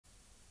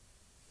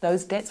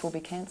those debts will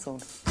be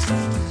cancelled.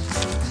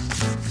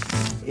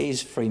 It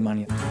is free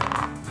money.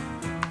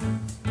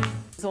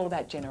 It's all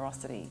about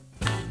generosity.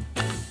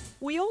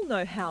 We all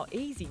know how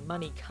easy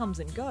money comes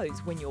and goes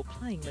when you're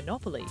playing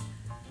Monopoly.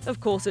 Of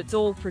course, it's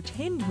all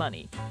pretend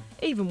money,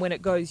 even when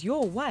it goes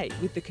your way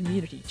with the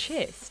community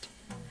chest.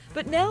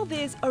 But now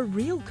there's a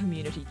real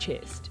community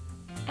chest,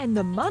 and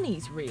the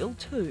money's real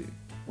too.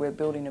 We're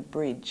building a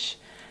bridge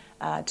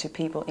to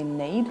people in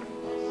need.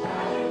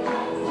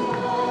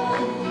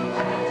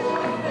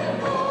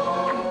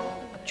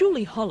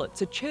 Julie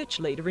Hollett's a church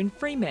leader in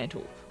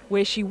Fremantle,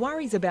 where she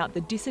worries about the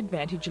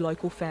disadvantaged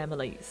local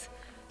families.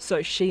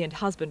 So she and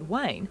husband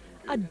Wayne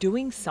are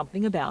doing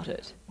something about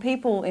it.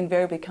 People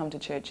invariably come to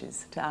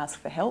churches to ask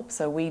for help,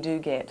 so we do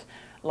get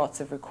lots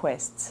of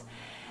requests.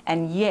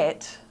 And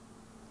yet,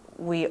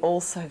 we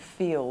also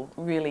feel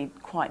really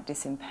quite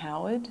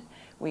disempowered.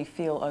 We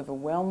feel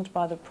overwhelmed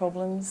by the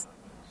problems.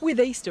 With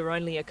Easter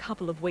only a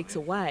couple of weeks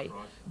away,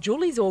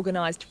 Julie's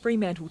organised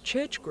Fremantle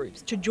church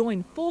groups to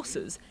join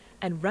forces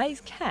and raise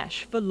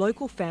cash for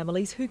local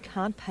families who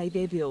can't pay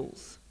their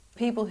bills.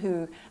 People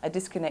who are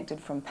disconnected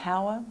from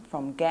power,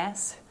 from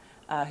gas,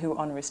 who are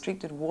on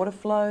restricted water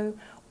flow,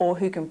 or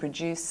who can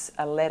produce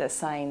a letter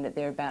saying that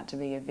they're about to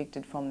be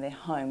evicted from their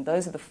home.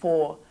 Those are the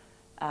four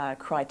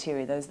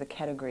criteria, those are the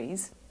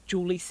categories.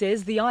 Julie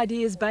says the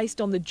idea is based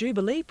on the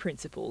Jubilee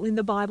principle in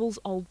the Bible's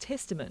Old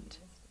Testament.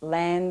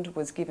 Land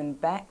was given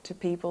back to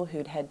people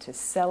who'd had to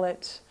sell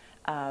it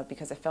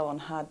because they fell on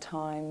hard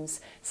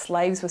times.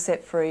 Slaves were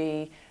set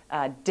free,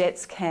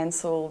 debts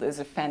cancelled. It was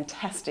a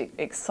fantastic,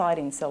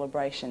 exciting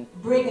celebration.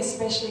 Bring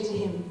especially to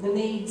him the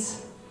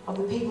needs of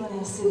the people in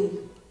our city.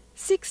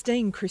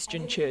 16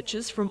 Christian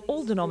churches from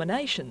all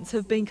denominations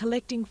have been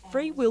collecting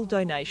free will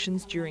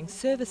donations during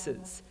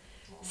services.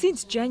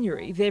 Since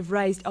January, they've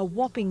raised a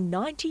whopping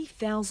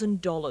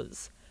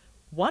 $90,000.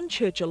 One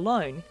church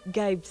alone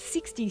gave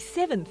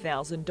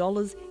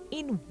 $67,000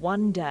 in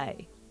one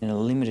day. In a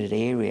limited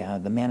area,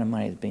 the amount of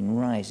money that's been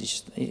raised,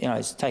 is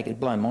just, it's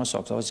blown my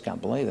socks. I just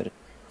can't believe it.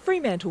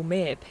 Fremantle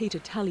Mayor Peter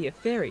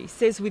Taliaferri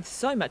says with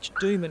so much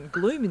doom and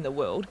gloom in the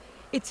world,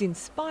 it's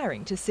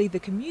inspiring to see the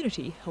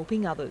community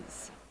helping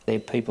others. They're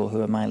people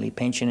who are mainly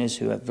pensioners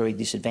who are very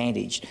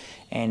disadvantaged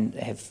and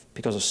have,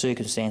 because of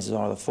circumstances,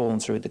 either fallen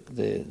through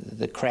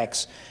the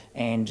cracks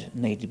and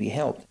need to be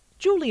helped.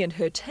 Julie and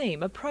her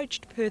team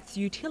approached Perth's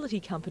utility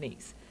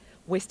companies.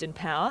 Western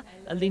Power,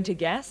 Alinta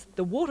Gas,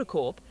 the Water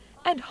Corp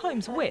and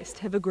Homes West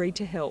have agreed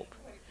to help.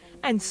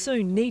 And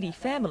soon needy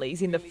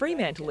families in the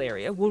Fremantle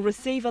area will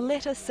receive a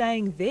letter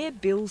saying their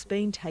bill's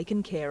been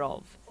taken care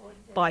of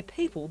by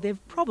people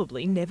they've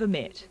probably never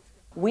met.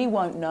 We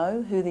won't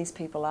know who these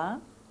people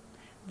are.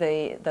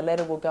 The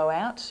letter will go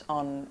out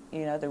on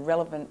the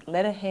relevant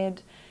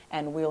letterhead,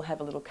 and we'll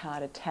have a little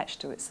card attached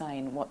to it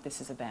saying what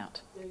this is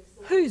about.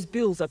 Whose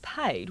bills are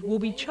paid will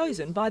be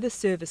chosen by the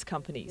service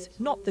companies,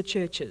 not the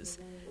churches.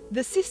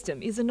 The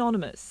system is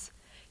anonymous.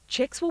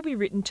 Cheques will be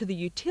written to the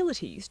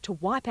utilities to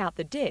wipe out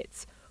the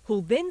debts,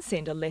 who'll then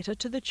send a letter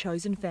to the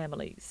chosen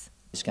families.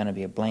 It's going to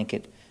be a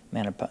blanket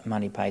amount of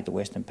money paid to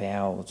Western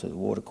Power or to the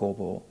Water Corp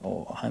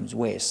or Homes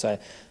West, so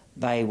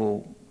they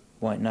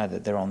won't know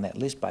that they're on that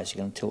list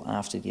basically until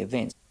after the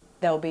event.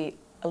 They'll be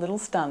a little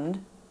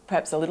stunned,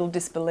 perhaps a little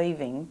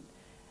disbelieving,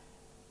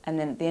 and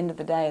then at the end of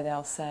the day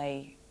they'll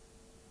say,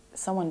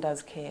 someone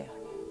does care.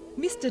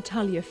 Mr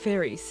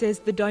Taliaferri says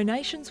the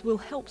donations will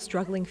help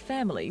struggling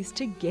families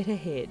to get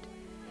ahead.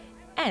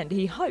 And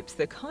he hopes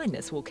the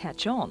kindness will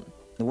catch on.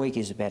 The week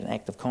is about an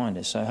act of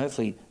kindness, so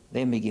hopefully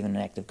they'll be given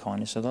an act of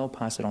kindness, so they'll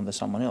pass it on to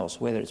someone else,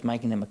 whether it's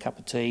making them a cup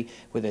of tea,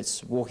 whether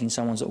it's walking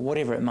someone's,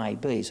 whatever it may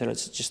be, so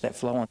it's just that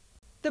flow on.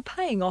 The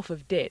paying off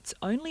of debts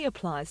only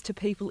applies to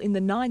people in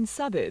the 9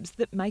 suburbs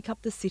that make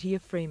up the city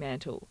of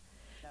Fremantle.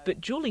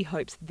 But Julie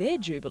hopes their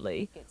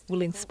Jubilee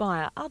will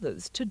inspire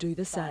others to do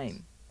the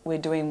same. We're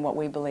doing what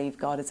we believe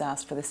God has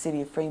asked for the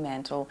city of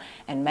Fremantle,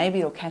 and maybe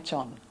it'll catch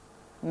on.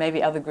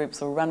 Maybe other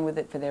groups will run with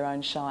it for their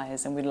own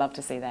shires, and we'd love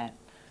to see that.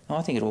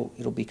 I think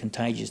it'll be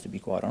contagious, to be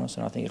quite honest,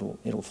 and I think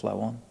it'll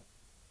flow on.